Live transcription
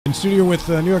In studio with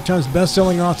New York Times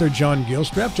bestselling author John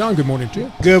Gilstrap. John, good morning to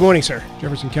you. Good morning, sir.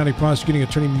 Jefferson County Prosecuting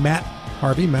Attorney Matt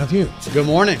Harvey, Matthew. Good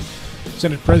morning.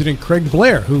 Senate President Craig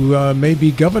Blair, who may be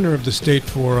governor of the state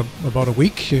for about a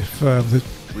week if the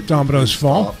dominoes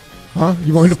fall. Huh?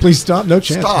 You want me to please stop? No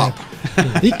chance. Stop.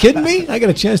 Are you kidding me? I got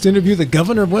a chance to interview the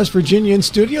governor of West Virginia in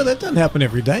studio? That doesn't happen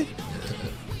every day.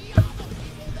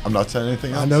 I'm not saying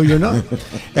anything else. I know you're not.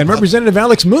 And Representative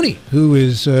Alex Mooney, who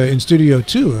is in studio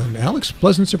too. And Alex,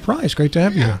 pleasant surprise. Great to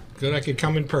have you here. Good I could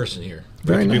come in person here.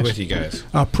 Very nice. Be with you guys.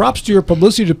 Props to your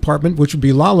publicity department, which would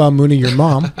be Lala Mooney, your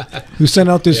mom, who sent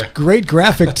out this great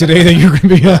graphic today that you're going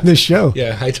to be on this show.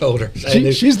 Yeah, I told her.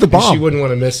 She's the bomb. She wouldn't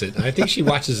want to miss it. I think she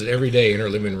watches it every day in her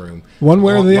living room. One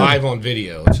way or the other. Live on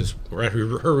video. It's just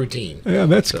her routine. Yeah,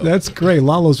 that's great.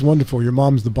 Lala's wonderful. Your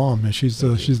mom's the bomb, man. She's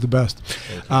the best.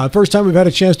 First time we've had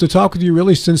a chance to talk with you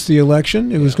really since the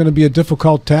election. It was going to be a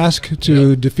difficult task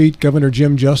to defeat Governor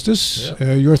Jim Justice.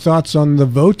 Your thoughts on the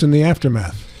vote and the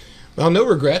aftermath? Well, no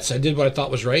regrets. I did what I thought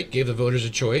was right, gave the voters a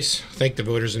choice. Thank the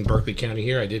voters in Berkeley County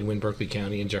here. I did win Berkeley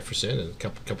County and Jefferson and a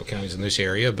couple counties in this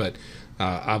area, but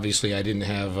obviously I didn't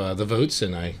have the votes,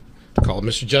 and I called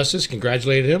Mr. Justice,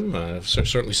 congratulated him,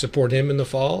 certainly support him in the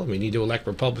fall. We need to elect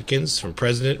Republicans from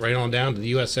president right on down to the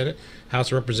U.S. Senate, House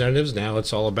of Representatives. Now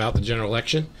it's all about the general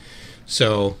election.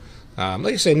 So,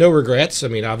 like I say, no regrets. I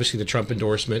mean, obviously the Trump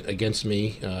endorsement against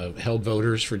me held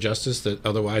voters for justice that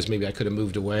otherwise maybe I could have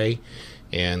moved away.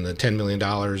 And the $10 million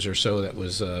or so that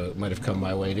was might have come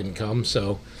my way didn't come.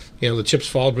 So, the chips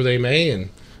fall where they may, and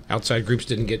outside groups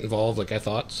didn't get involved like I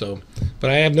thought. So, but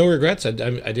I have no regrets. I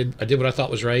did what I thought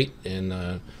was right,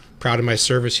 and proud of my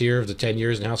service here of the 10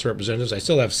 years in the House of Representatives. I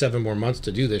still have 7 more months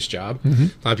to do this job. A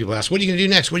lot of people ask, "What are you going to do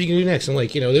next? What are you going to do next?" I'm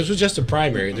like, this was just a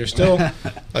primary. There's still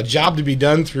a job to be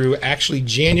done through actually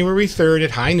January 3rd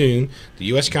at high noon. The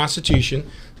U.S.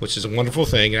 Constitution, which is a wonderful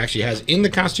thing. It actually has in the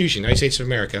Constitution, United States of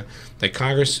America, that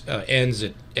Congress ends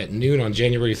at noon on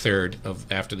January 3rd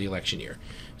after the election year.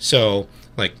 So,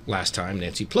 like last time,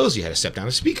 Nancy Pelosi had to step down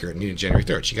as Speaker at noon on January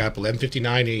 3rd. She got up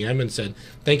 11:59 a.m. and said,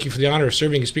 "Thank you for the honor of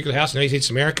serving as Speaker of the House of the United States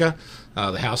of America.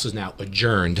 The House is now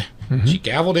adjourned." She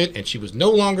gavelled it, and she was no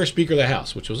longer Speaker of the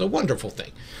House, which was a wonderful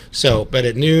thing. So, but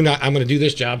at noon, I'm going to do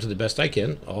this job to the best I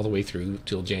can, all the way through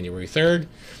till January 3rd.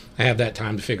 I have that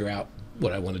time to figure out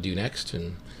what I want to do next,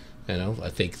 and I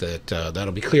think that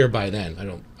that'll be clear by then.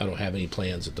 I don't have any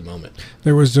plans at the moment.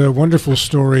 There was a wonderful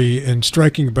story and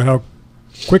striking about how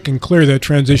quick and clear that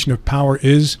transition of power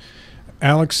is.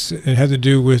 Alex, it had to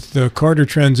do with the Carter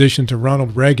transition to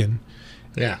Ronald Reagan.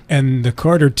 Yeah. And the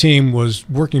Carter team was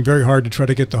working very hard to try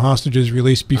to get the hostages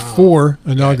released before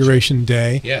Inauguration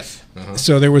Day. Yes.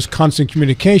 So there was constant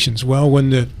communications. Well, when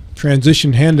the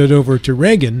transition handed over to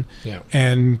Reagan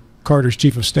and Carter's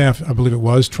chief of staff, I believe it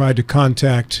was, tried to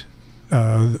contact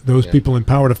those people in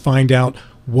power to find out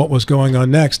what was going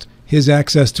on next, his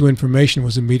access to information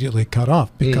was immediately cut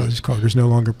off because Carter's no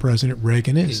longer president,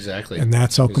 Reagan is. Exactly. And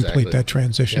that's how complete that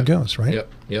transition goes, right?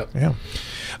 Yep.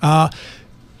 Yeah.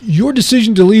 Your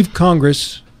decision to leave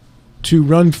Congress to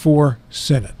run for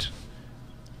Senate,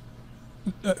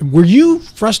 were you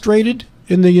frustrated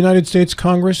in the United States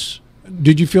Congress?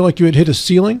 Did you feel like you had hit a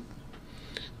ceiling?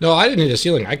 No, I didn't hit a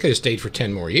ceiling. I could have stayed for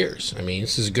 10 more years. I mean,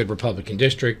 this is a good Republican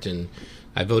district, and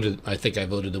I think I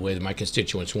voted the way that my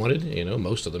constituents wanted,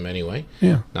 most of them anyway.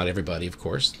 Yeah. Not everybody, of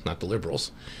course, not the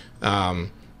liberals. No,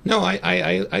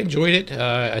 I enjoyed it.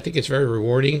 I think it's very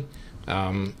rewarding.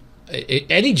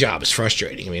 Any job is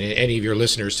frustrating. I mean, any of your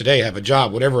listeners today have a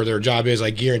job, whatever their job is, I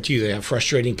guarantee you they have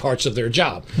frustrating parts of their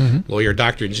job. Lawyer,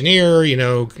 doctor, engineer,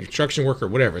 construction worker,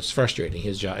 whatever. It's frustrating,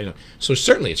 his job. So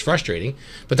certainly it's frustrating,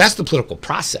 but that's the political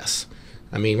process.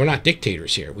 I mean, we're not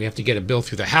dictators here. We have to get a bill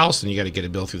through the House, and you got to get a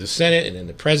bill through the Senate, and then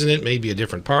the president may be a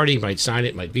different party, might sign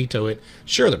it, might veto it.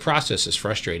 Sure, the process is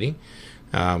frustrating.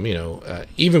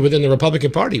 Even within the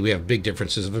Republican Party, we have big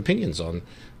differences of opinions on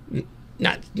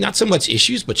not so much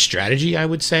issues, but strategy, I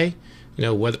would say.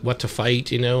 What to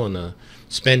fight, on the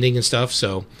spending and stuff.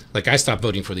 So, like, I stopped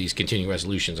voting for these continuing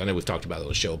resolutions. I know we've talked about it on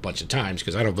the show a bunch of times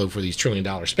because I don't vote for these $1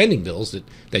 trillion spending bills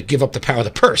that give up the power of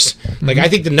the purse. Like, I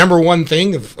think the number one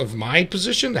thing of my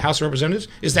position, the House of Representatives,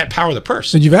 is that power of the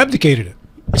purse. And you've abdicated it.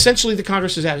 Essentially, the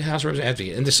Congress is House of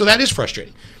Representatives. And so that is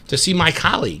frustrating to see my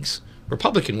colleagues,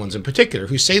 Republican ones in particular,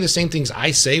 who say the same things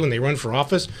I say when they run for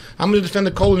office. I'm going to defend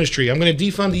the coal industry. I'm going to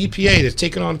defund the EPA that's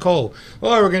taking on coal.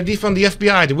 Oh, we're going to defund the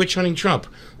FBI to witch hunting Trump.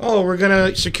 Oh, we're going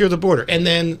to secure the border. And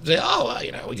then they,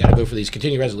 we got to go for these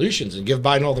continuing resolutions and give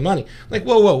Biden all the money. Like,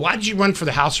 whoa, why did you run for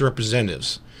the House of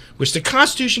Representatives, which the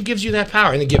Constitution gives you that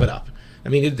power, and then give it up? I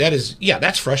mean,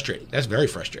 that's frustrating. That's very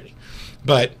frustrating.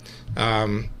 But,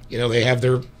 they have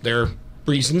their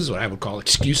reasons, what I would call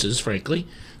excuses, frankly.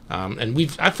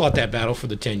 And I fought that battle for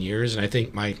the 10 years, and I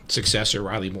think my successor,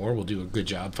 Riley Moore, will do a good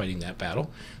job fighting that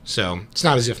battle. So it's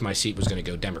not as if my seat was going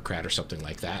to go Democrat or something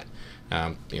like that.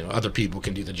 Other people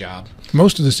can do the job.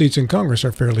 Most of the seats in Congress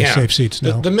are fairly safe seats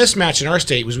now. The mismatch in our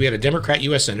state was we had a Democrat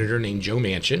U.S. Senator named Joe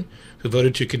Manchin who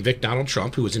voted to convict Donald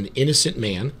Trump, who was an innocent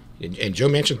man, and Joe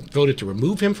Manchin voted to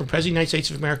remove him from President of the United States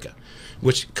of America,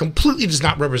 which completely does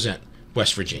not represent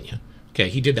West Virginia. Okay,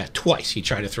 he did that twice. He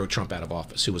tried to throw Trump out of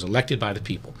office, who was elected by the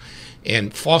people,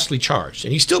 and falsely charged.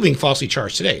 And he's still being falsely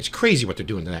charged today. It's crazy what they're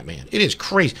doing to that man. It is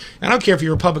crazy. And I don't care if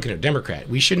you're Republican or Democrat.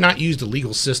 We should not use the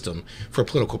legal system for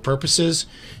political purposes.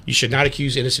 You should not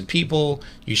accuse innocent people.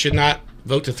 You should not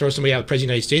vote to throw somebody out of the President of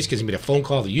the United States because he made a phone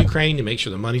call to Ukraine to make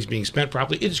sure the money's being spent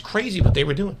properly. It is crazy what they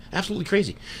were doing. Absolutely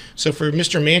crazy. So for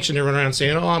Mr. Manchin to run around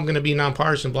saying, oh, I'm going to be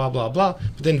nonpartisan, blah, blah, blah,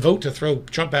 but then vote to throw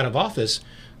Trump out of office,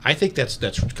 I think that's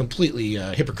completely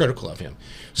hypocritical of him.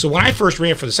 So when I first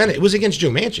ran for the Senate, it was against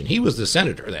Joe Manchin. He was the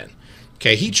senator then.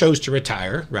 Okay, he chose to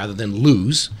retire rather than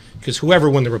lose because whoever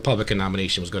won the Republican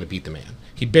nomination was going to beat the man.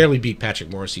 He barely beat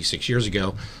Patrick Morrisey 6 years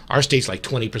ago. Our state's like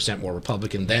 20% more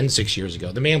Republican than 6 years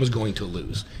ago. The man was going to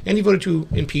lose. And he voted to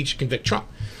impeach, convict Trump.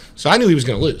 So I knew he was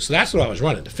going to lose. So that's what I was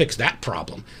running, to fix that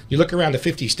problem. You look around the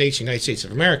 50 states in the United States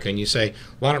of America and you say,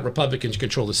 why don't Republicans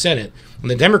control the Senate?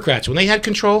 And the Democrats, when they had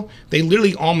control, they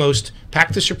literally almost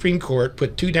packed the Supreme Court,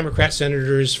 put 2 Democrat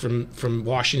senators from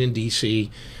Washington, D.C.,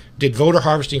 did voter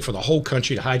harvesting for the whole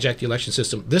country to hijack the election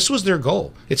system. This was their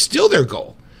goal. It's still their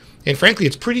goal. And frankly,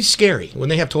 it's pretty scary. When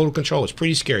they have total control, it's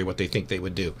pretty scary what they think they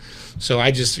would do. So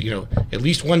I just, at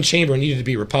least one chamber needed to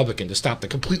be Republican to stop the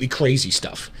completely crazy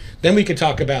stuff. Then we could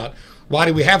talk about why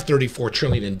do we have $34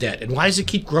 trillion in debt and why does it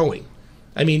keep growing?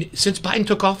 I mean, since Biden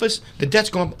took office, the debt's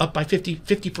gone up by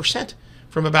 50%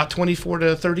 from about 24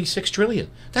 to 36 trillion.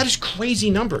 That is crazy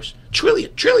numbers.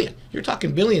 Trillion. You're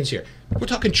talking billions here. We're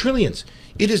talking trillions.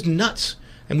 It is nuts.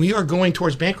 And we are going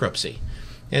towards bankruptcy.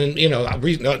 And,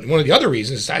 one of the other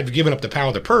reasons, I've given up the power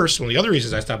of the purse. One of the other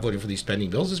reasons I stopped voting for these spending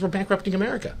bills is we're bankrupting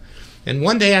America. And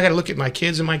one day I got to look at my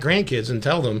kids and my grandkids and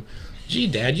tell them, gee,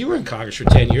 Dad, you were in Congress for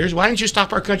 10 years. Why didn't you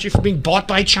stop our country from being bought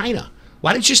by China?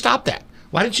 Why didn't you stop that?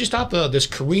 Why didn't you stop this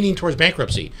careening towards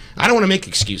bankruptcy? I don't want to make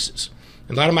excuses.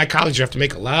 And a lot of my colleagues have to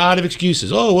make a lot of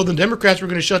excuses. Oh, well, the Democrats were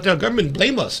going to shut down government and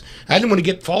blame us. I didn't want to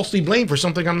get falsely blamed for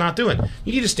something I'm not doing.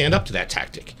 You need to stand up to that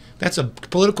tactic. That's a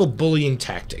political bullying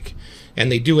tactic. And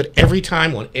they do it every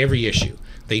time on every issue.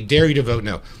 They dare you to vote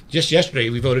no. Just yesterday,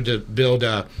 we voted to build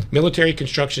military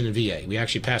construction in VA. We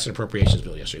actually passed an appropriations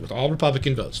bill yesterday with all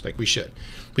Republican votes, like we should.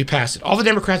 We passed it. All the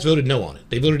Democrats voted no on it.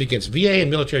 They voted against VA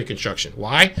and military construction.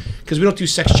 Why? Because we don't do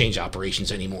sex change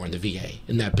operations anymore in the VA,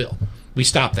 in that bill. We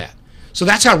stopped that. So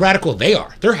that's how radical they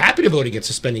are. They're happy to vote against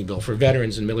a spending bill for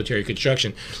veterans and military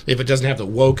construction if it doesn't have the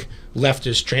woke,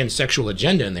 leftist, transsexual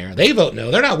agenda in there. They vote no.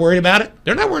 They're not worried about it.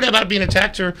 They're not worried about being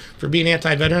attacked for being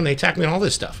anti-veteran. They attack me on all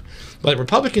this stuff. But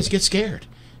Republicans get scared.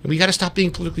 And we got to stop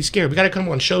being politically scared. We got to come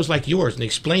on shows like yours and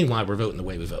explain why we're voting the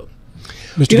way we vote.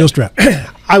 Mr.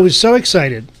 Gilstrap. I was so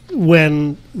excited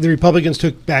when the Republicans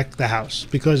took back the House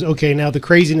because, okay, now the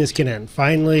craziness can end.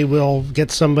 Finally, we'll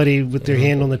get somebody with their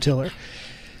hand on the tiller.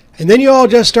 And then you all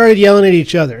just started yelling at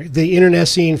each other. The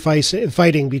internecine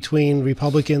fighting between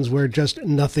Republicans where just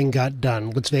nothing got done.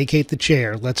 Let's vacate the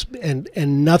chair.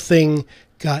 And nothing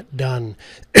got done.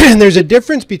 And there's a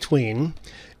difference between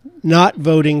not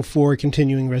voting for a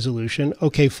continuing resolution.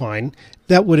 Okay, fine.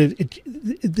 That would have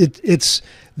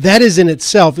that is in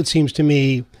itself, it seems to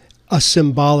me, a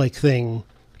symbolic thing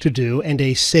to do and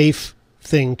a safe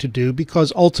thing to do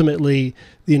because ultimately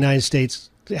the United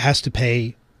States has to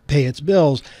pay its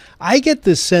bills. I get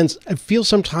this sense, I feel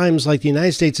sometimes like the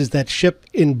United States is that ship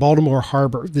in Baltimore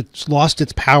Harbor that's lost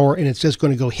its power and it's just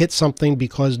going to go hit something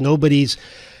because I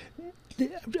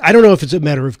don't know if it's a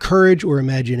matter of courage or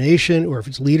imagination or if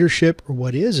it's leadership or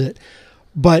what is it,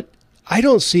 but I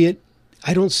don't see it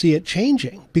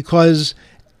changing because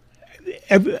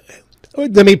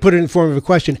let me put it in the form of a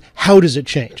question. How does it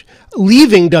change?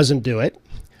 Leaving doesn't do it.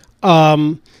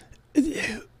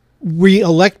 We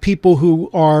elect people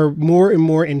who are more and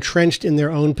more entrenched in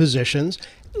their own positions,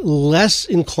 less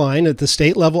inclined at the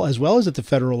state level as well as at the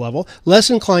federal level, less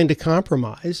inclined to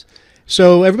compromise.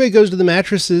 So everybody goes to the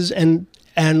mattresses and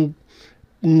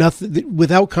nothing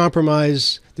without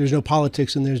compromise. There's no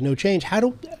politics and there's no change. How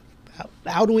do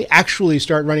we actually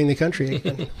start running the country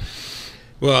again?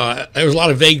 Well, there's a lot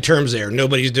of vague terms there.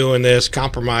 Nobody's doing this.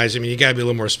 Compromise. I mean, you got to be a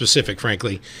little more specific,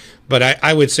 frankly. But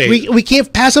I would say we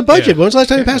can't pass a budget. Yeah. When's the last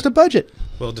time we passed a budget?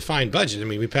 Well, define budget. I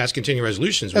mean, we passed continuing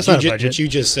resolutions. That's not a budget. Which you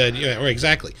just said. Yeah, right,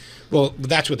 exactly. Well,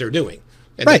 that's what they're doing.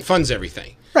 And right. That funds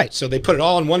everything. Right. So they put it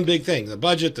all in one big thing: the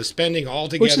budget, the spending, all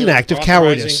together. Which is an act of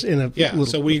cowardice.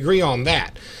 So we agree on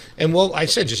that. And well, I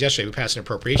said just yesterday we passed an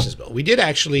appropriations bill. We did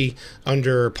actually,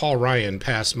 under Paul Ryan,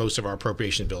 pass most of our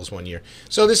appropriation bills one year.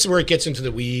 So this is where it gets into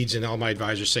the weeds, and all my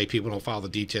advisors say people don't follow the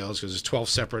details because there's 12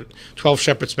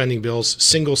 separate spending bills,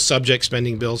 single subject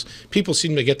spending bills. People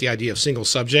seem to get the idea of single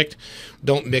subject.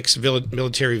 Don't mix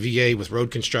military VA with road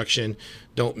construction.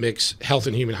 Don't mix health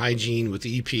and human hygiene with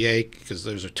the EPA because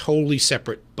those are totally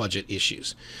separate budget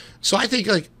issues. So I think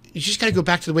you just got to go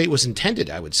back to the way it was intended,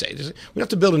 I would say. We don't have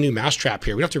to build a new mousetrap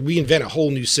here. We don't have to reinvent a whole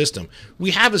new system.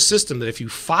 We have a system that if you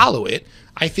follow it,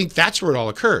 I think that's where it all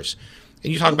occurs.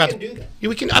 And you talk about do that? Yeah,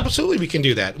 we can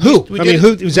do that. Who?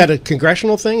 Who is that a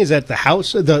congressional thing? Is that the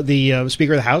House? The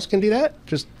Speaker of the House can do that?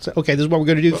 Just say, okay, this is what we're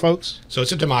going to do, folks. So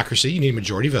it's a democracy. You need a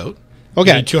majority vote.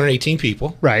 Okay. You need 218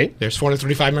 people. Right. There's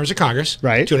 435 members of Congress.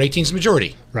 Right. 218 is the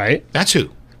majority. Right. That's who.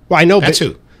 Well, I know. That's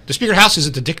who. The Speaker of the House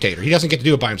isn't the dictator. He doesn't get to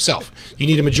do it by himself. You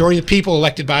need a majority of the people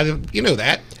elected by the. You know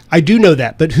that. I do know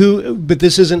that, but who? But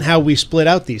this isn't how we split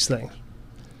out these things.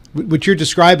 What you're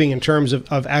describing in terms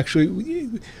of actually,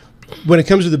 when it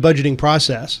comes to the budgeting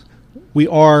process, we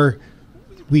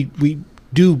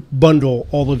do bundle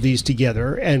all of these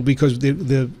together, and because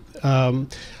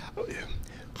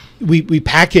we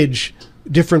package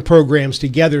different programs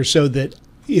together so that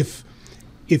if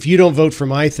you don't vote for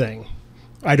my thing,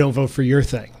 I don't vote for your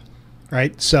thing,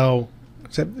 right? So,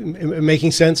 is that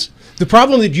making sense? The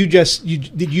problem that you just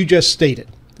stated,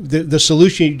 the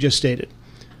solution you just stated,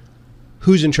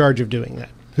 who's in charge of doing that?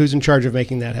 Who's in charge of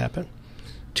making that happen?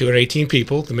 218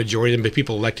 people, the majority of the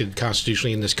people elected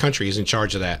constitutionally in this country, is in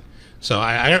charge of that. So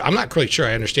I'm not quite sure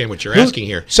I understand what you're asking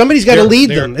here. Somebody's got to lead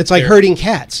them. It's like herding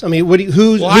cats. I mean,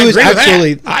 who is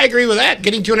actually? I agree with that.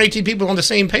 Getting 218 people on the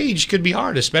same page could be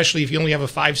hard, especially if you only have a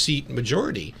 5-seat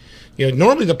majority.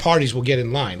 Normally the parties will get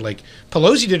in line. Like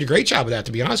Pelosi did a great job of that,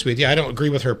 to be honest with you. I don't agree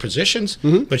with her positions,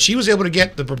 but she was able to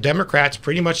get the Democrats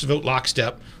pretty much to vote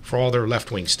lockstep for all their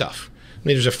left-wing stuff. I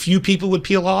mean, there's a few people would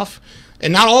peel off,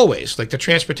 and not always. Like the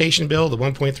transportation bill, the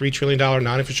 $1.3 trillion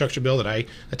non-infrastructure bill that I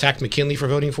attacked McKinley for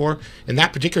voting for. In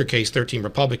that particular case, 13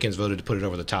 Republicans voted to put it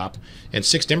over the top, and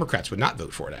 6 Democrats would not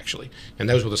vote for it, actually. And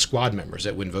those were the squad members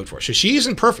that wouldn't vote for it. So she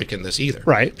isn't perfect in this either.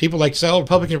 Right. People like to say, oh,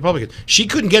 Republican. She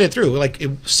couldn't get it through.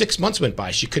 6 months went by.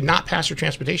 She could not pass her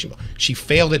transportation bill. She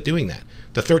failed at doing that.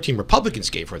 The 13 Republicans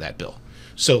gave her that bill.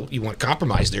 So you want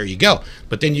compromise, there you go.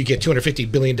 But then you get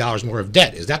 $250 billion more of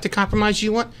debt. Is that the compromise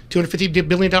you want? $250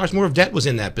 billion more of debt was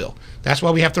in that bill. That's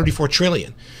why we have $34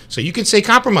 trillion. So you can say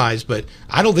compromise, but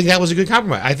I don't think that was a good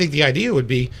compromise. I think the idea would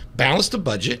be balance the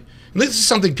budget. And this is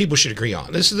something people should agree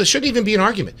on. This shouldn't even be an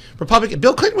argument.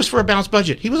 Bill Clinton was for a balanced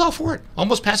budget. He was all for it.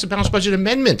 Almost passed a balanced budget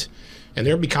amendment. And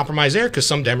there would be compromise there because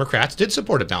some Democrats did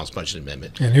support a balanced budget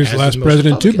amendment. And he was the last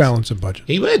president to balance a budget.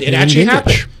 He would. It actually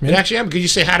happened. Yeah. It actually happened because you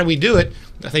say, how do we do it?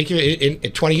 I think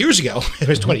in 20 years ago, it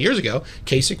was 20 years ago,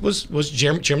 Kasich was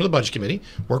chairman of the Budget Committee,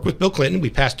 worked with Bill Clinton. We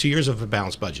passed 2 years of a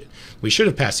balanced budget. We should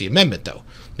have passed the amendment, though,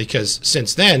 because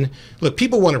since then, look,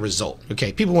 people want a result,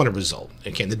 okay? People want a result,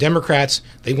 okay? And the Democrats,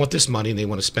 they want this money and they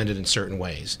want to spend it in certain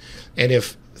ways. And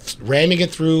if ramming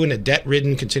it through in a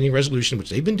debt-ridden continuing resolution,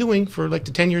 which they've been doing for like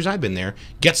the 10 years I've been there,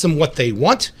 gets them what they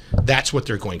want, that's what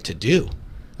they're going to do.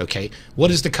 Okay,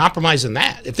 what is the compromise in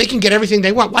that? If they can get everything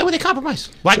they want, why would they compromise?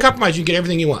 Why compromise? You can get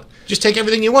everything you want. Just take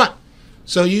everything you want.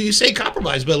 So you say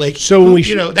compromise, but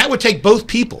that would take both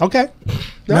people. Okay.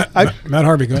 No, Matt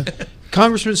Harvey, go ahead.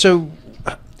 Congressman, so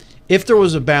if there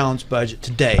was a balanced budget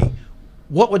today,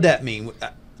 what would that mean?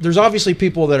 There's obviously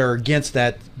people that are against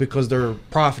that because they're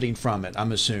profiting from it,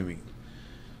 I'm assuming.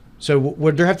 So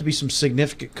would there have to be some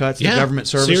significant cuts in government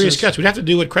services? Serious cuts. We'd have to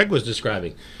do what Craig was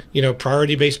describing.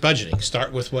 Priority-based budgeting.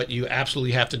 Start with what you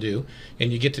absolutely have to do,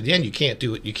 and you get to the end. You can't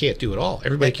do it. You can't do it all.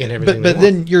 Everybody can't have everything. But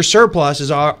then your surplus is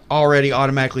already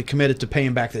automatically committed to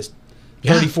paying back this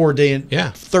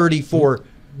 $34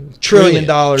 trillion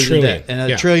in debt,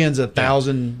 and a trillion's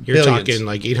 1,000 You're billions. talking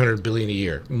like $800 billion a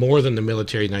year, more than the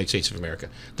military of the United States of America.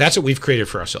 That's what we've created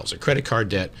for ourselves: a credit card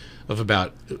debt of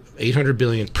about $800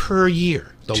 billion per year.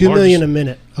 $2 million a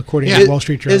minute, according to Wall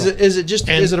Street Journal. Is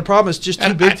it a problem? It's just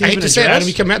too big to I hate even to say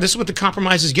address? it. This is what the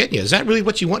compromise is getting you. Is that really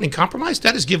what you want in compromise?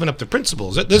 That is giving up the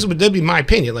principles. That'd be my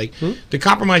opinion. Like the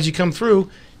compromise you come through,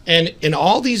 and in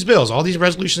all these bills, all these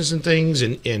resolutions and things,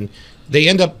 and they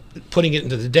end up putting it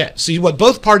into the debt. See, what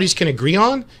both parties can agree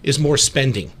on is more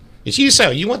spending. It's you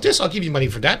say, you want this? I'll give you money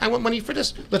for that. I want money for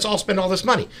this. Let's all spend all this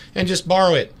money and just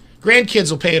borrow it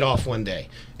Grandkids will pay it off one day.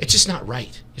 It's just not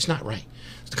right. It's not right.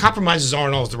 The compromises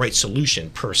aren't always the right solution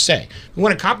per se. We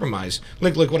want to compromise.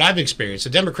 Look what I've experienced. The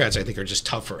Democrats, I think, are just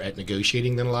tougher at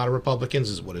negotiating than a lot of Republicans.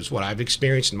 Is what I've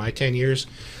experienced in my 10 years.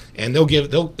 And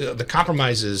the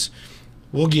compromises.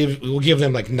 We'll give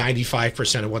them like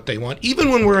 95% of what they want,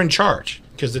 even when we're in charge,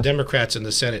 because the Democrats in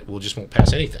the Senate won't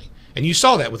pass anything. And you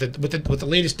saw that with the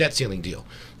latest debt ceiling deal.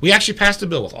 We actually passed a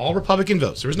bill with all Republican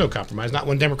votes. There was no compromise. Not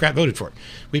one Democrat voted for it.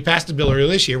 We passed a bill earlier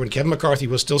this year when Kevin McCarthy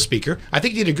was still Speaker. I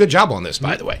think he did a good job on this,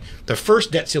 by the way. The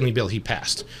first debt ceiling bill he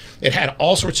passed. It had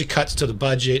all sorts of cuts to the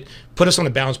budget, put us on a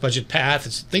balanced budget path.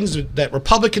 It's things that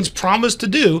Republicans promised to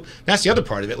do. That's the other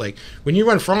part of it. Like, when you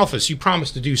run for office, you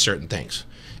promise to do certain things.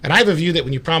 And I have a view that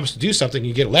when you promise to do something and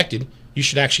you get elected, you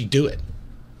should actually do it.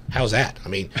 How's that? I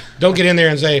mean, don't get in there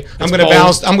and say, I'm going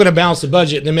to balance the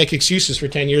budget and then make excuses for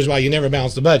 10 years while you never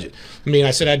balance the budget. I mean,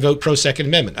 I said I'd vote pro-Second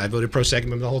Amendment. I voted pro-Second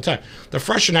Amendment the whole time. The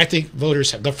frustration I think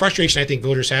voters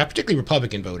have, particularly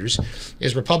Republican voters,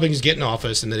 is Republicans get in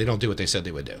office and then they don't do what they said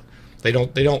they would do. They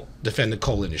don't defend the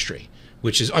coal industry,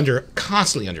 which is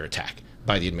constantly under attack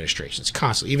by the administration. It's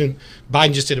constantly. Even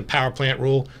Biden just did a power plant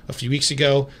rule a few weeks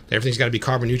ago that everything's got to be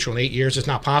carbon neutral in 8 years. It's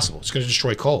not possible. It's going to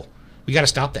destroy coal. We got to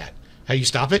stop that. How do you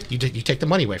stop it? You take the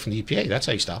money away from the EPA. That's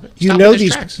how you stop it. You know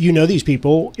these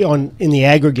people in the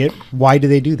aggregate. Why do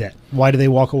they do that? Why do they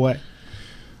walk away?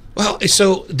 Well,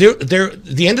 so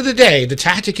the end of the day, the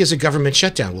tactic is a government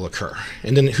shutdown will occur,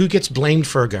 and then who gets blamed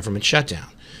for a government shutdown?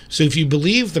 So if you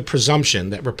believe the presumption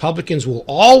that Republicans will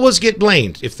always get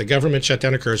blamed if the government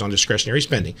shutdown occurs on discretionary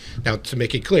spending. Now, to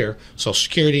make it clear, Social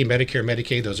Security, Medicare,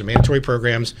 Medicaid, those are mandatory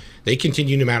programs. They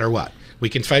continue no matter what. We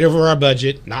can fight over our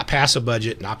budget, not pass a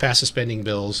budget, not pass the spending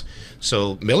bills.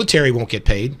 So military won't get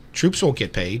paid. Troops won't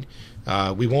get paid.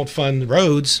 We won't fund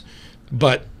roads.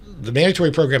 But the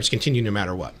mandatory programs continue no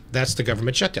matter what. That's the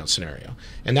government shutdown scenario,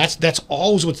 and that's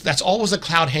always a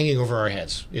cloud hanging over our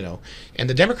heads, you know. And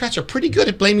the Democrats are pretty good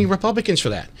at blaming Republicans for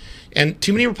that. And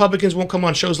too many Republicans won't come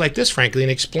on shows like this, frankly,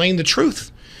 and explain the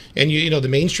truth. And you know the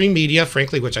mainstream media,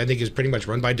 frankly, which I think is pretty much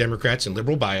run by Democrats and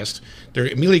liberal biased, they're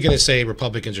immediately going to say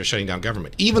Republicans are shutting down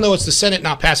government, even though it's the Senate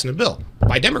not passing a bill,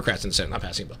 by Democrats in the Senate not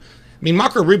passing a bill. I mean,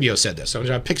 Marco Rubio said this. I'm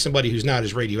going to pick somebody who's not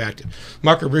as radioactive.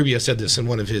 Marco Rubio said this in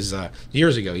one of his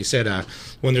years ago. He said,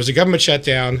 when there's a government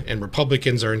shutdown and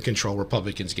Republicans are in control,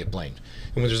 Republicans get blamed.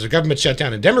 And when there's a government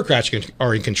shutdown and Democrats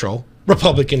are in control,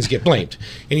 Republicans get blamed.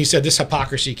 And he said this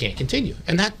hypocrisy can't continue.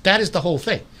 And that is the whole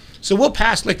thing. So we'll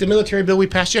pass, like the military bill we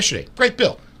passed yesterday. Great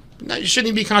bill. It shouldn't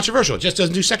even be controversial. It just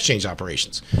doesn't do sex change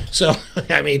operations. So,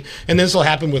 I mean, and this will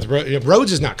happen with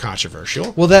roads is not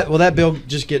controversial. Will that bill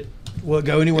just will it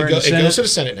go anywhere in the Senate? It goes to the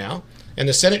Senate now, and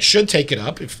the Senate should take it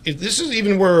up. If this is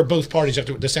even where both parties have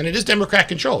to, the Senate is Democrat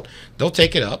controlled. They'll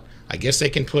take it up. I guess they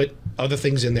can put other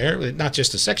things in there, not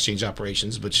just the sex change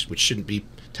operations, which shouldn't be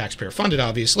taxpayer funded,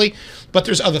 obviously, but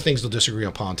there's other things they'll disagree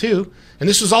upon too. And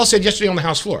this was all said yesterday on the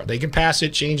House floor. They can pass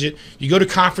it, change it. You go to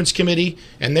conference committee,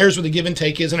 and there's where the give and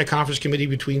take is in a conference committee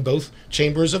between both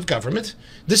chambers of government.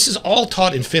 This is all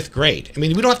taught in 5th grade. I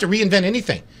mean, we don't have to reinvent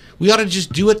anything. We ought to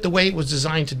just do it the way it was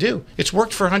designed to do. It's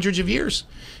worked for hundreds of years.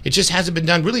 It just hasn't been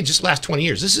done really just the last 20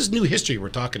 years. This is new history we're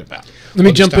talking about. Let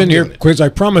me jump in here, quiz. I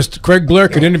promised Craig Blair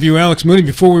could interview Alex Mooney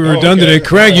before we were done today.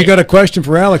 Craig, you got a question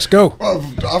for Alex? Go. Well,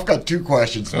 I've got 2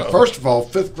 questions. First of all,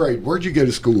 5th grade, where'd you go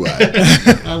to school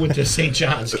at? I went to St.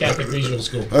 John's Catholic Regional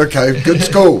School. Okay, good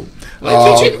school.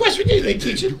 Well, they teach it in West Virginia. They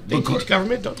teach it. They teach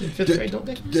government in 5th grade, don't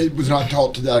they? It was not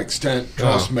taught to that extent.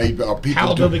 Trust me. People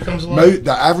how it becomes law?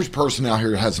 The average person out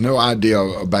here has no idea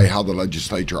about how the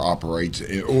legislature operates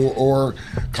or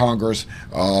Congress.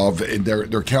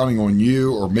 They're counting on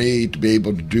you or me to be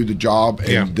able to do the job,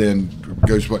 and then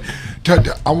goes what.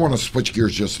 I want to switch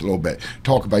gears just a little bit.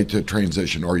 Talk about the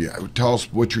transition. Tell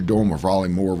us what you're doing with Raleigh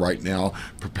Moore right now,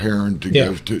 preparing to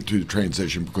go to the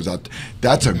transition, because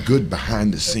that's a good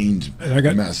behind the scenes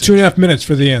message. 2.5 minutes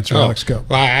for the answer. Alex, go.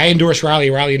 Well, I endorse Raleigh.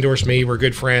 Raleigh endorsed me. We're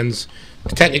good friends.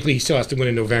 Technically, he still has to win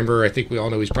in November. I think we all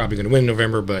know he's probably going to win in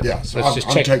November, but let's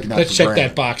check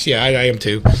that box. Yeah, I am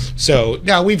too. So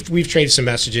now we've traded some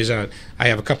messages. I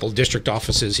have a couple of district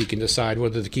offices. He can decide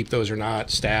whether to keep those or not,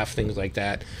 staff, things like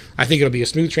that. I think it'll be a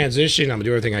smooth transition. I'm going to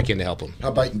do everything I can to help him. How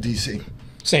about in D.C.?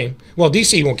 Same. Well,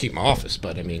 DC won't keep my office,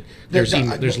 but I mean, there's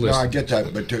lists. No, I get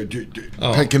that,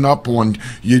 but picking up on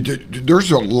you,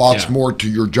 there's lots more to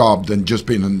your job than just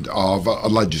being a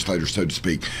legislator, so to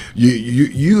speak.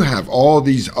 You have all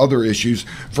these other issues.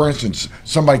 For instance,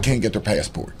 somebody can't get their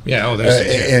passport. Yeah. Oh,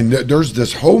 and there's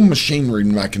this whole machinery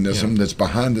mechanism that's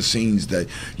behind the scenes that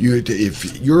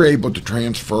if you're able to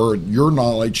transfer your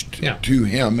knowledge to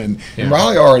him, and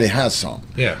Riley already has some.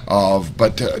 Yeah.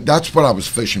 But that's what I was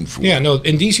fishing for. Yeah. No.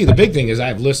 In DC, the big thing is I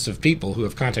have lists of people who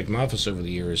have contacted my office over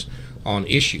the years on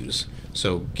issues.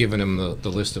 So giving them the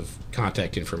list of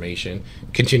contact information,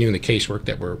 continuing the casework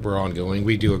that we're ongoing.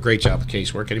 We do a great job of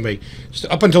casework. Anybody,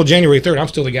 up until January 3rd, I'm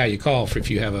still the guy you call for if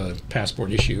you have a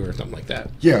passport issue or something like that.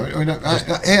 Yeah,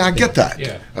 I get that.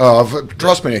 Yeah.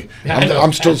 Trust me,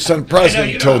 I'm still Senate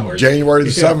President until January the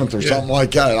 7th or something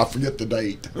like that. I forget the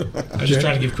date. I was just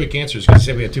trying to give quick answers because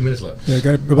you said we had 2 minutes left. Yeah,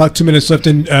 got about 2 minutes left,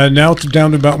 and now it's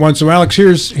down to about one. So, Alex,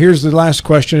 here's the last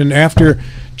question. And after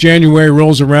January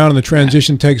rolls around and the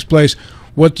transition takes place,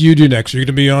 what do you do next? Are you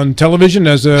going to be on television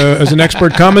as an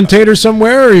expert commentator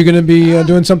somewhere, or are you going to be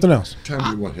doing something else?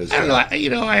 Tell me what his. I don't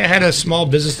know. I had a small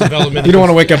business development. You don't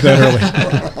want to wake up that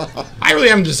early. I really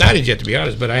haven't decided yet, to be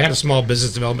honest, but I had a small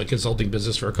business development consulting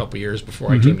business for a couple of years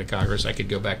before I came to Congress. I could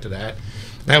go back to that.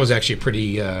 That was actually a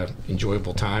pretty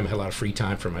enjoyable time. I had a lot of free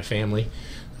time for my family.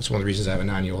 That's one of the reasons I have a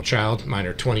 9-year-old child. Mine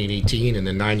are 20 and 18, and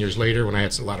then 9 years later, when I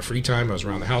had a lot of free time, I was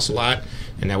around the house a lot,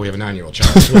 and now we have a 9-year-old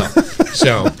child as well.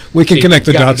 So we can connect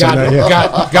the dots on that.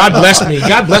 Yeah. God blessed me.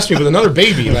 God blessed me with another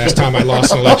baby last time I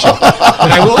lost an election. But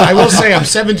I will say I'm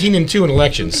 17-2 in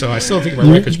elections, so I still think my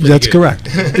record's pretty That's good. correct.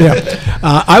 Yeah,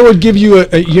 I would give you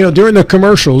during the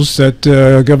commercials that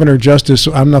Governor Justice,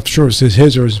 I'm not sure if it was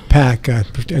his or his PAC, I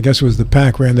guess it was the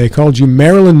PAC ran. They called you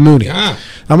Marilyn Mooney. Ah.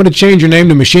 I'm going to change your name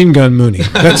to Machine Gun Mooney.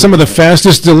 That's some of the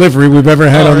fastest delivery we've ever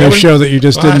had on this show that you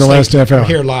just did in the last half hour. I'm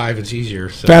here live. It's easier.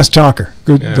 So. Fast talker.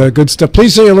 Good, good stuff.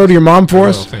 Please say hello to your mom for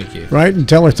us. Thank you. Right, and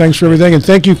tell her thanks for everything, and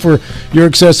thank you for your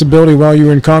accessibility while you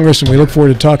were in Congress. And we look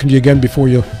forward to talking to you again before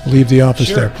you leave the office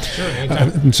there. Sure.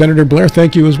 Anytime. And Senator Blair,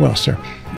 thank you as well, sir.